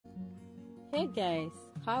Hey guys,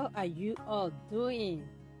 how are you all doing?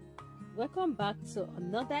 Welcome back to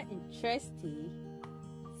another interesting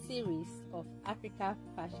series of Africa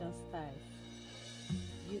fashion styles.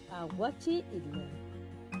 You are watching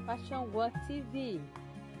Ilen Fashion World TV,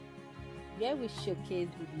 where we showcase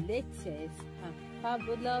the latest and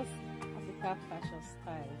fabulous Africa fashion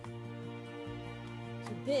styles.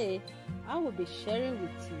 Today, I will be sharing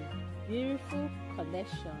with you beautiful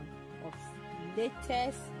collection of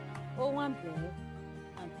latest Owanbe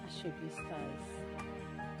and Asoebi styles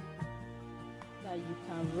that you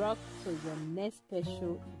can rock to your next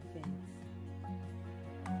special event.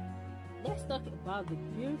 Let's talk about the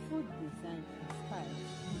beautiful design and styles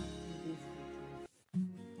in these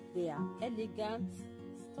videos. They are elegant,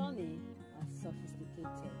 stunning, and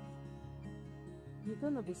sophisticated. You're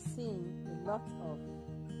going to be seeing a lot of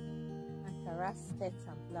Ankara Styles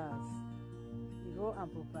and Blouse,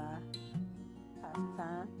 and buba,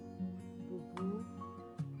 Kaftan, Bubu,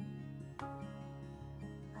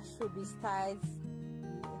 Asoebi styles,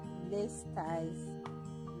 lace styles,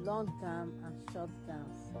 long gown and short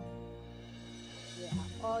gowns. They are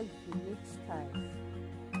all unique styles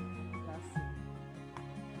and classic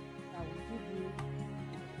that will give you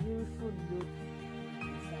a beautiful look and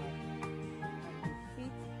design, and they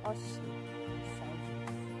fit all shapes and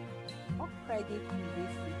sizes. All credit in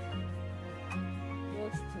this video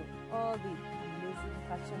goes to all the amazing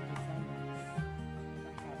fashion designers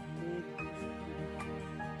that have made this beautiful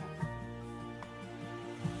outfit.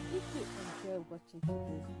 If you enjoy watching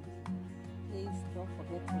today's video, please don't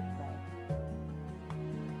forget to like,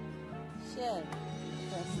 share with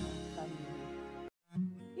friends and family.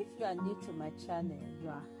 If you are new to my channel, you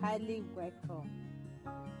are highly welcome.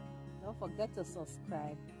 Don't forget to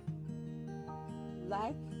subscribe,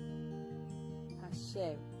 like, and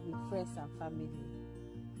share with friends and family.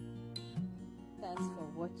 Thanks for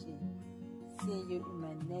watching. See you in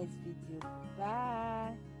my next video.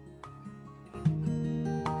 Bye.